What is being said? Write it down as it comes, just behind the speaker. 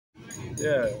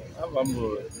Yeah, I'm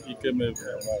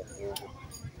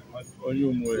onye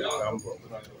Umueri ka m bụ.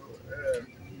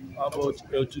 Abụ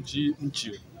echichi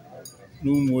nchi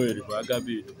n'Umueri bụ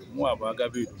Agabidu. Mụa bụ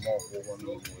Agabidu ma ọkwụ ụgwọ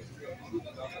n'Umueri.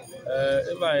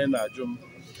 Ebe anyị na-ajụ m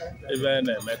ebe anyị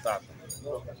na-eme tata.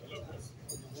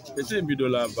 Ete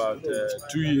bidola about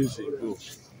 2 years ago.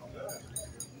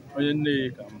 Onye nneyi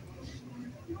ka m.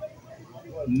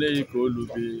 Nneyi ka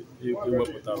olubi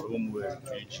ewepụtara Umueri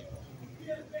ka echi.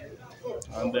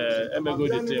 And emego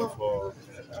the thing for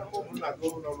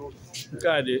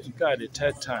the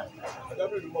third time.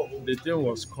 The thing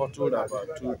was scuttled about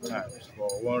 2 times for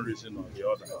one reason or the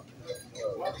other.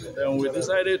 Then we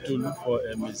decided to look for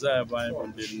a Messiah Bible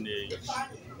in the name.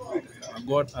 And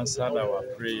God answered our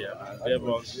prayer and gave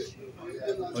us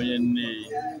Onye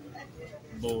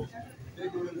Bo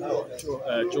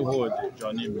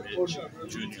Johnny Metchie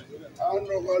Jr.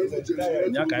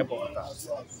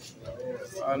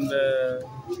 And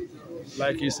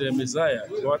like he's a Messiah,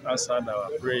 God answered our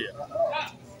prayer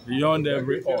beyond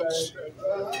every odds.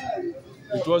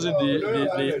 It wasn't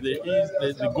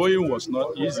the going was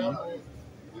not easy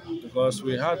because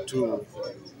we had to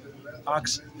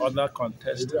ask other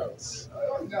contestants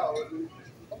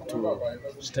to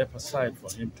step aside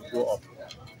for him to go up.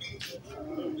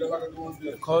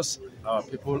 Because our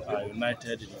people are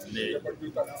united in the name,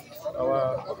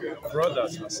 our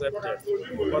brothers accepted.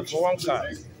 But for one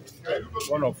guy,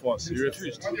 one of us, he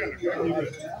refused.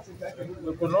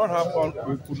 We could not have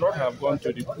gone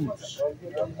to the cruise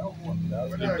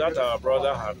if that our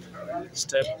brother had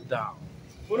stepped down.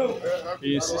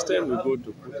 He insisted we go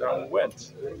to Kuta and we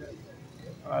went.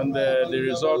 And the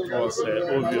result was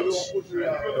obvious.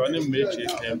 Johnny Metchie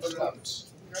came first.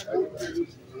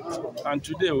 And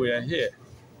today we are here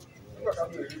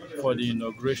for the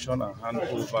inauguration and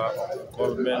handover of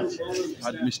government,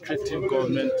 administrative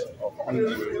government of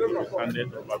Umueri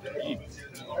handed over to him.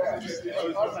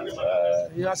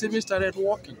 He has even started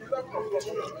working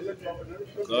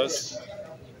because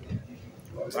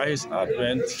by his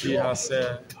advent he has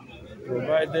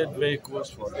provided vehicles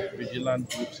for the vigilant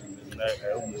groups in the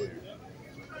Umueri.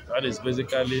 That is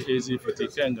basically easy for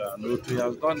Tikenga, and he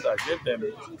has done that, gave them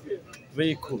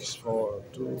vehicles for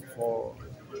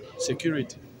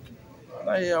security.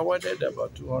 And he awarded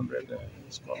about 200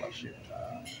 scholarships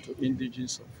to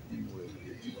indigenous of Umueri.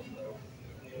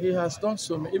 He has done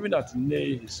so many, even at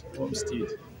Ney, his home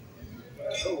state.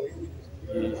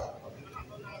 He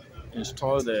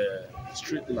installed the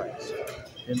street lights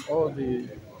in all the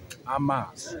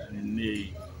amas in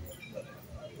Ney.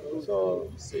 So,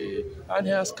 see, and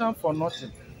he has come for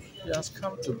nothing. He has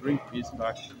come to bring peace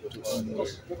back to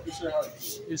Umueri.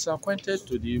 He's acquainted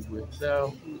to the Igwe. They are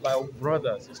like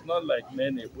brothers. It's not like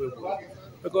many Igwe,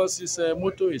 because his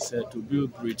motto is to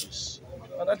build bridges.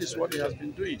 And that is what he has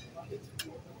been doing.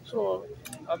 So,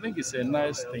 I think it's a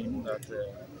nice thing that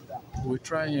we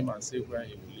try him and see where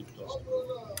he will lift us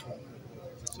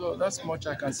to. So, that's much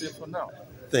I can say for now.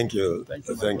 Thank you. Thank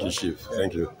you, Chief.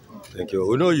 Thank you. Thank you.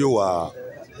 We know you are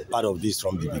part of this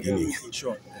from the beginning.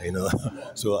 Sure. You know,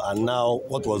 so and now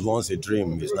what was once a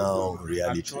dream is now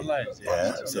reality.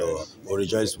 Yeah. So we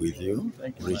rejoice with you.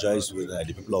 We rejoice with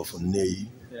the people of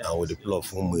Ney and with the people of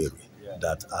Umueri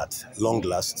that at long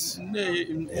last. Ney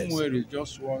in Umueri is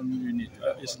just one unit.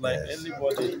 It's like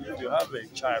anybody. If you have a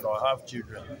child or have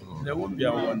children, there won't be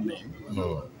a one name.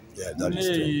 Yeah, that is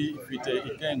true.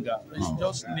 It's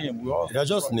just name. They are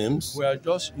just names. We are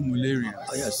just Umulerians.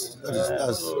 Oh, yes,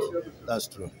 that's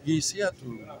true. He is here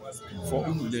for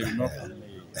Umuleri, not for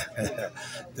me.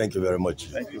 Thank you very much.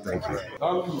 Thank you. Thank you.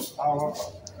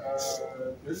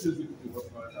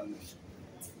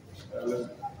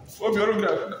 We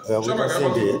are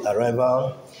witnessing the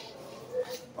arrival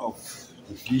of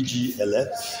the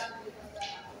PG-elect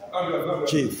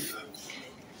Chief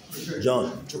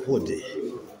John Chukwudi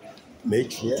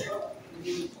Metchie.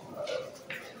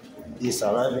 Is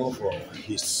arriving for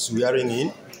his swearing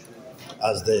in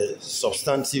as the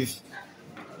substantive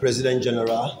President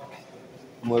General,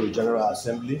 Umueri General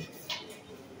Assembly.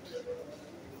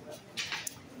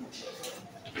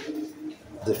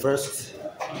 The first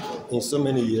in so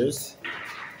many years,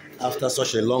 after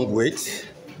such a long wait,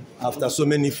 after so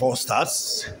many false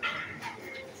starts,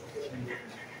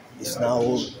 it's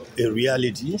now a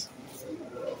reality.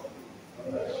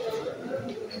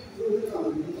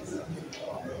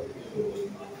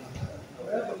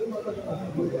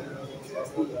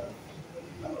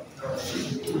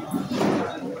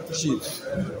 Chief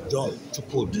John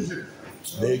Chukwudi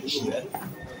Metchie.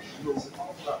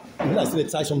 You guys need to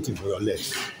tie something for your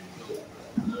legs.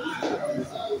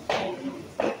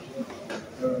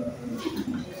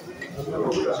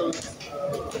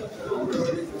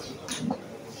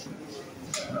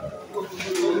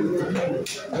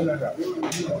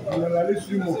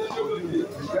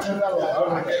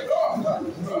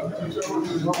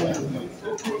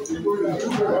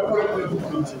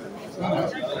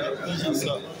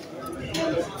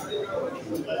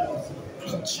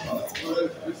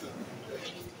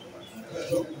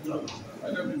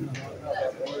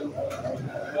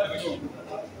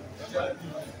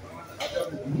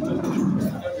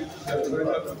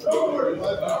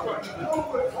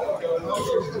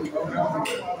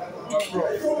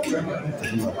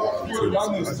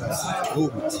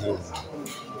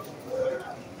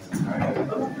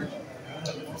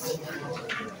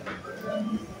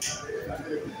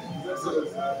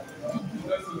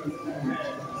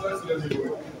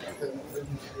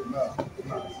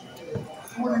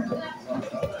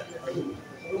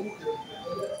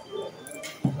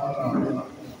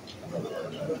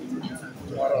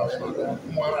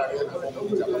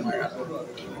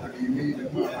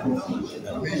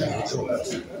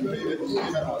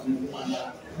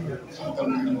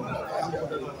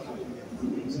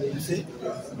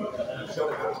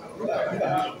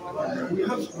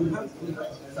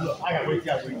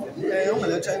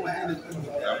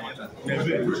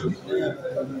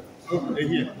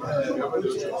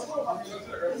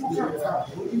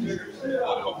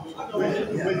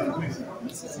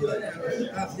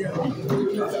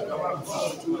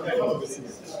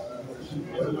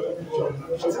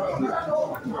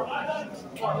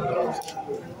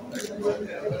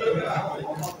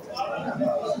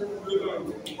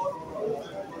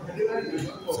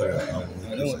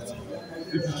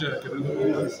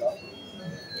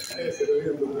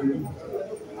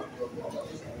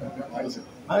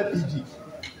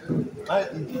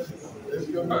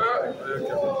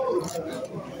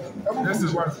 This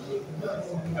is one.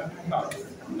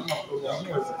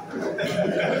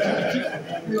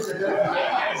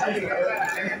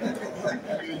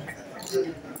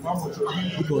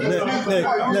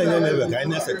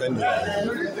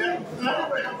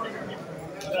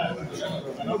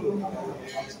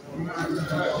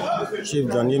 Chief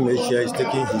Johnny Metchie is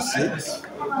taking his seat.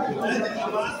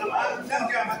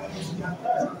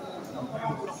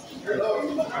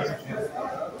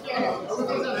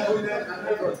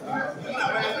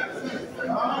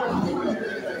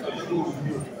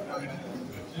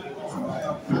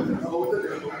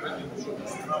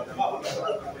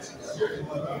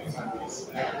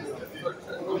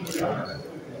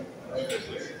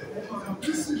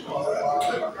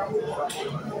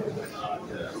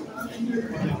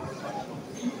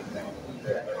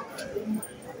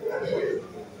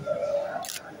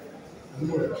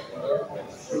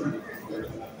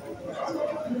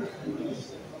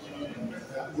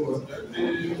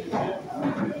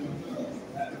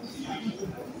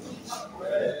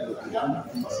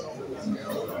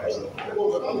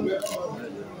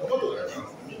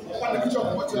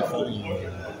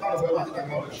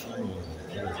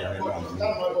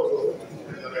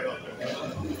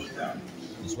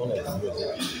 It's one of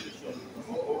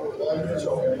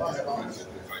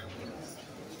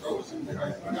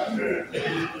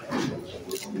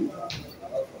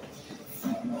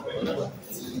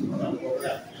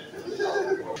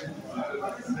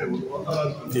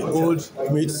the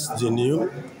old meets the new.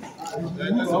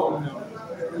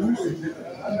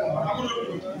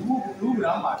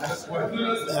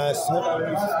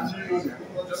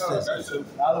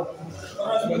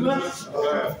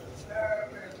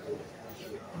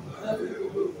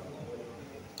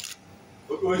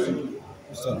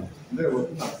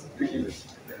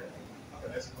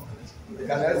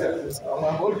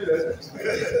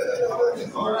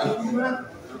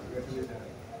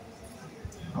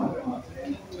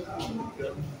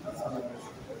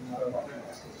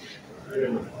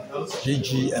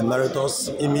 PG Emeritus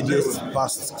Immediate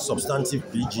Past Substantive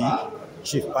PG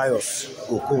Chief Pius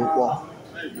Okonkwo.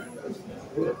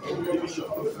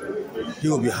 He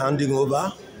will be handing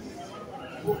over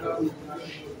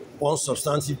one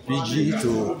substantive PG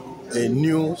to a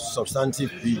new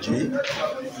substantive PG.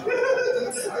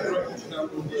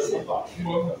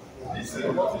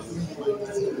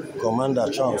 Commander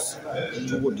Charles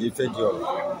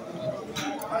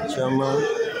Chairman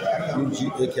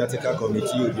UGA Caretaker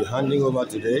Committee will be handing over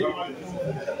today.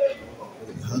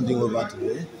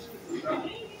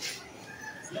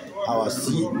 Our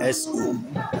CSO.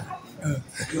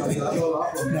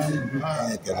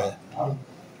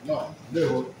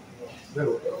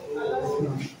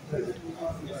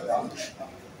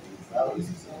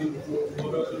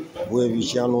 Wewe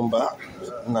Shanumba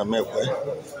na mekwe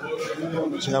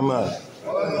Chairman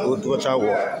Otocha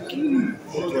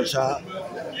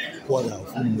Kwana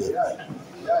Fumu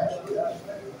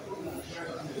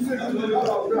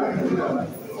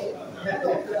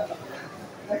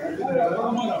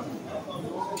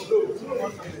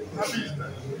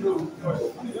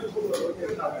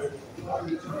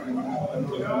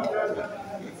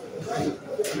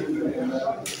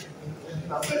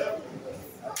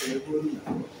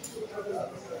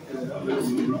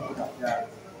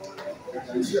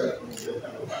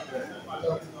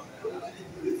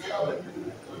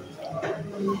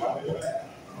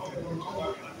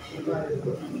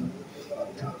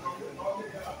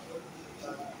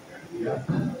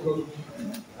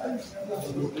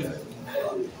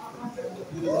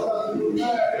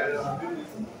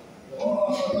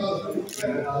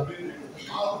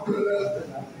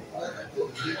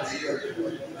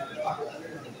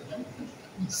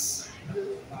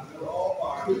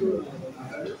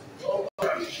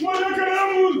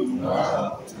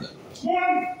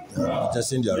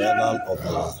Testing the arrival of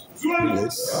the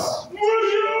police.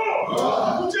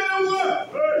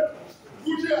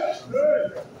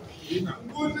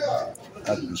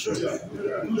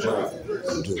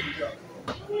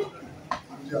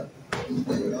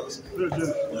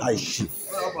 High Chief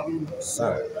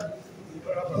Sam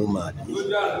Umad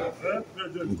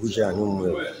Nguja Numwe.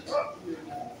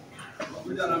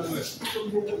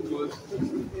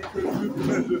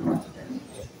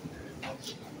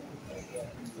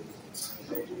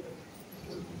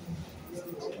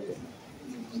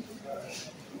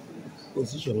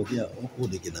 Position here, on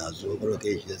could get as over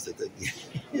occasions at again.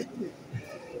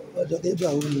 But they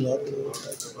don't not.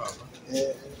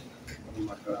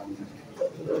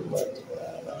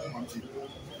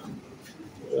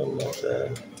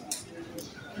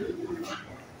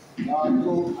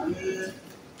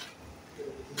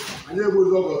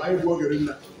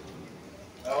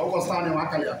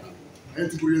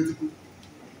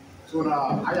 So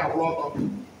now I have a lot of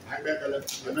I bet